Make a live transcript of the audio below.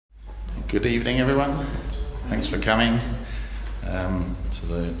Good evening, everyone. Thanks for coming to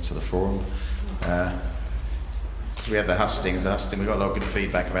the forum. We had the hustings. We got a lot of good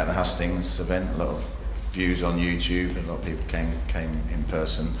feedback about the hustings event. A lot of views on YouTube. A lot of people came in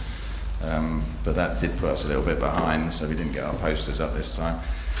person, but that did put us a little bit behind, so we didn't get our posters up this time.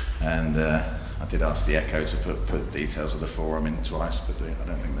 And I did ask the Echo to put details of the forum in twice, but I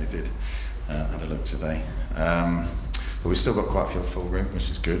don't think they did. Had a look today. But we've still got quite a full room, which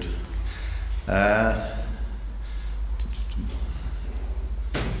is good.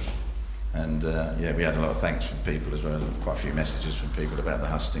 We had a lot of thanks from people as well, quite a few messages from people about the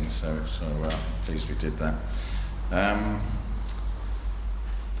hustings, so pleased we did that.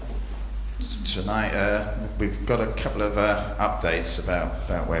 Tonight we've got a couple of updates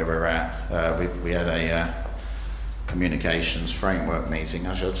about where we're at. We had a communications framework meeting.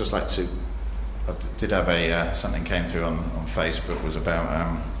 Actually, I'd just like to, I did have something came through on Facebook, was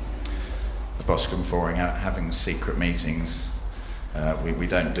about the Boscombe Forum having secret meetings. We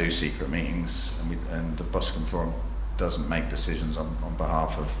don't do secret meetings, and the Boscombe Forum doesn't make decisions on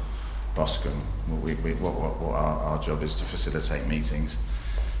behalf of Boscombe. What our job is to facilitate meetings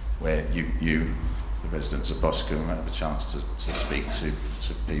where you the residents of Boscombe, have a chance to speak to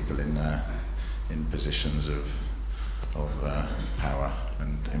people in positions of power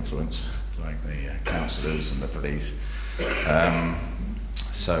and influence, like the councillors and the police.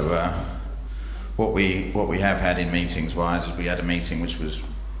 What we have had in meetings wise is we had a meeting which was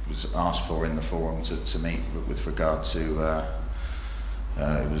asked for in the forum to meet with regard to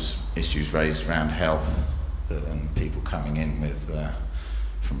it was issues raised around health and people coming in with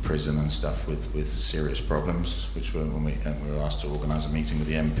from prison and stuff with serious problems, which were we were asked to organise a meeting with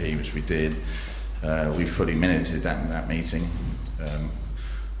the MP, which we did. We fully minuted that meeting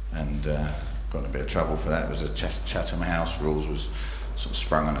and got in a bit of trouble for that. It was a Chatham House rules was sort of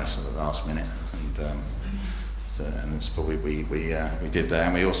sprung on us at the last minute, and it's probably we did that,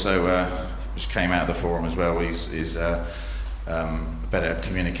 and we also which came out of the forum as well is better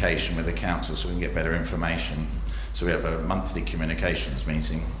communication with the council, so we can get better information. So we have a monthly communications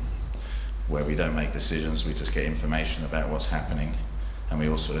meeting where we don't make decisions, we just get information about what's happening, and we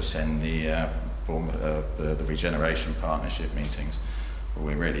also send the regeneration partnership meetings where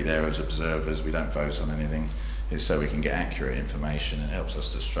we're really there as observers. We don't vote on anything. Is so we can get accurate information. It helps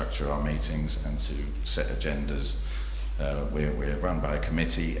us to structure our meetings and to set agendas. We're run by a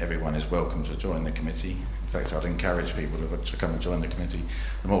committee. Everyone is welcome to join the committee. In fact, I'd encourage people to come and join the committee.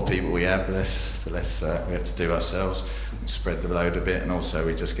 The more people we have, the less we have to do ourselves, and spread the load a bit, and also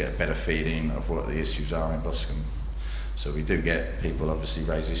we just get a better feeling of what the issues are in Boscombe. So we do get people obviously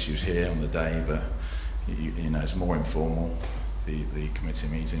raise issues here on the day, but you know, it's more informal, the committee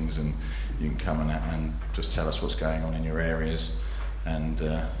meetings, and you can come and just tell us what's going on in your areas and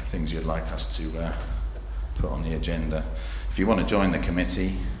things you'd like us to put on the agenda. If you want to join the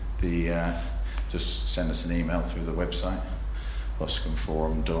committee, just send us an email through the website,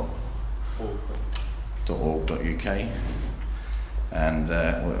 boscombeforum.org.uk, and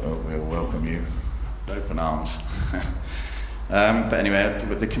we'll welcome you with open arms. But anyway,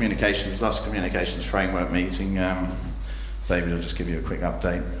 with the last communications framework meeting, David will just give you a quick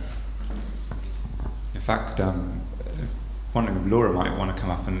update. In fact, wondering if Laura might want to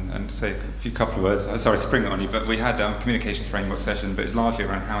come up and say a couple of words. Sorry, spring it on you, but we had a communications framework session, but it's largely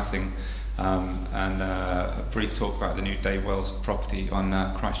around housing, and a brief talk about the new Dave Wells property on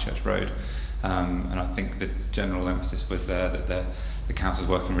Christchurch Road. And I think the general emphasis was there that the council's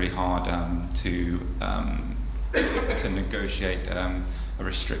working really hard to negotiate a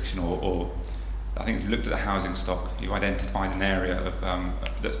restriction or I think if you looked at the housing stock, you identified an area of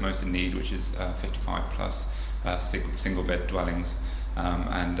that's most in need, which is 55 plus single bed dwellings,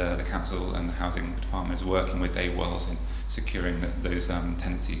 and the council and the housing department is working with Dave Wells in securing those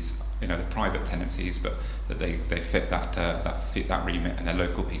tenancies, you know, the private tenancies, but that they fit that remit and they're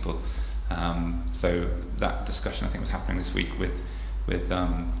local people. So that discussion I think was happening this week with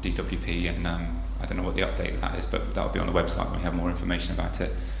DWP, and I don't know what the update of that is, but that'll be on the website when we have more information about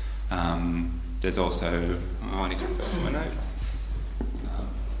it. There's also, I need to refer to my notes.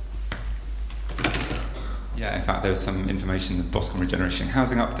 In fact, there's some information, the Boscombe Regeneration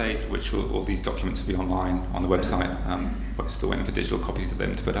Housing Update, which all these documents will be online on the website. We're still waiting for digital copies of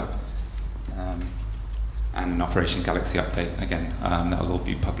them to put up. And an Operation Galaxy update, again, that will all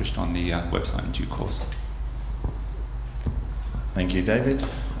be published on the website in due course. Thank you, David.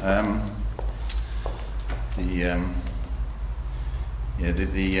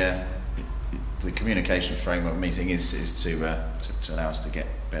 The communication framework meeting is to allow us to get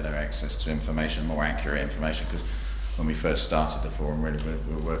better access to information, more accurate information, because when we first started the forum, really,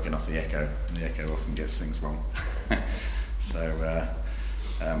 we were working off the echo, and the echo often gets things wrong. So,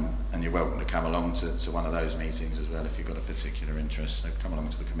 and you're welcome to come along to one of those meetings as well if you've got a particular interest. So come along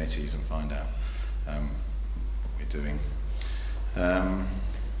to the committees and find out what we're doing.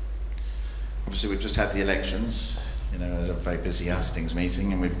 Obviously, we've just had the elections. You know, a very busy hustings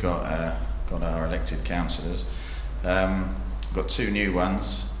meeting, and we've got our elected councillors. We've got 2 new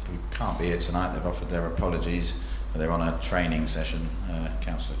ones who can't be here tonight. They've offered their apologies, but they're on a training session,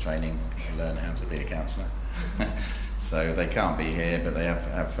 councillor training, to learn how to be a councillor. So they can't be here, but they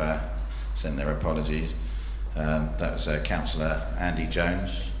have sent their apologies. That was Councillor Andy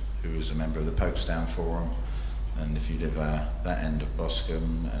Jones, who was a member of the Folkestone Forum. And if you live that end of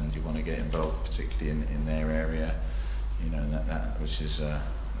Boscombe and you want to get involved, particularly in their area, you know, which is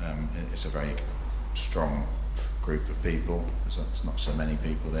it's a very strong group of people. There's not so many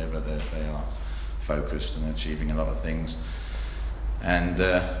people there, but they are focused and achieving a lot of things. And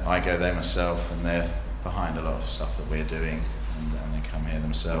I go there myself, and they're behind a lot of stuff that we're doing, and they come here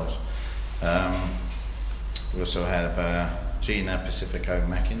themselves. We also have Gina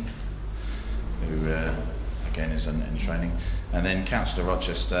Pacifico-Mackin, who again is in training, and then Councillor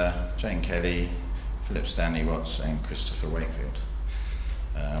Rochester, Jane Kelly, Philip Stanley Watts, and Christopher Wakefield.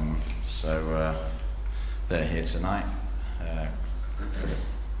 So they're here tonight.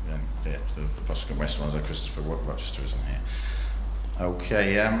 The Boscombe West ones, Christopher Rochester isn't here.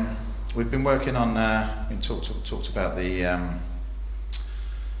 Okay, we've been working on, we talked about the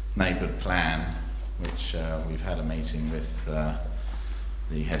neighbourhood plan, which we've had a meeting with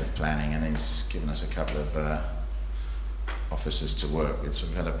the head of planning, and he's given us a couple of officers to work with. So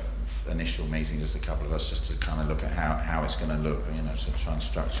we've had an initial meeting, just a couple of us, just to kind of look at how it's going to look, you know, to try and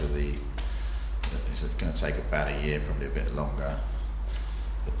structure it's going to take about a year, probably a bit longer,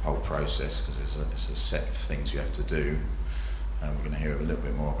 the whole process, because it's a set of things you have to do. We're going to hear a little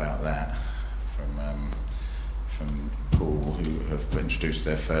bit more about that from Poole, who have introduced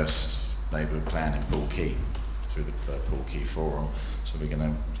their first neighbourhood plan in Poole Quay through the Poole Quay Forum. So we're going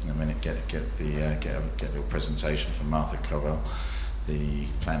to, in a minute, get a little presentation from Martha Covell, the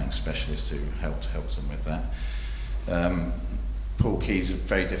planning specialist who helped them with that. Poole Quay is a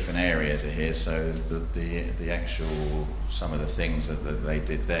very different area to here, so the actual, some of the things that they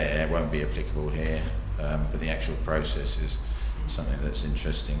did there won't be applicable here, but the actual process is something that's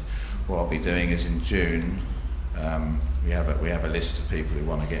interesting. What I'll be doing is in June, we have a list of people who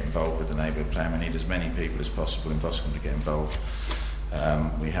want to get involved with the neighbourhood plan. We need as many people as possible in Boscombe to get involved.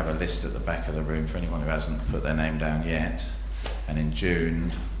 We have a list at the back of the room for anyone who hasn't put their name down yet. And in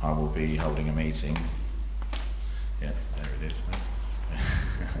June, I will be holding a meeting. Yeah, there it is.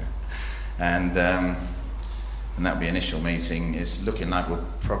 And that'll be an initial meeting. It's looking like we'll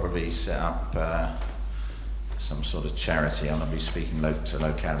probably set up some sort of charity. I'm going to be speaking to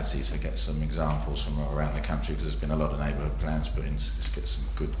localities to get some examples from around the country, because there's been a lot of neighbourhood plans put in. So just get some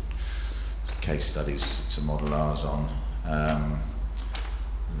good case studies to model ours on.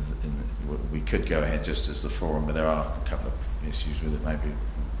 We could go ahead just as the forum, but there are a couple of issues with it, maybe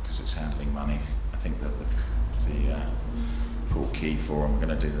because it's handling money. I think that the Poole Quay Forum are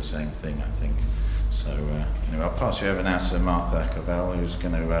going to do the same thing, I think. So anyway, I'll pass you over now to Martha Covell, who's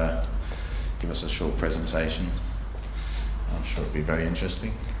going to give us a short presentation. I'm sure it'll be very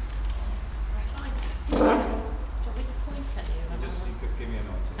interesting.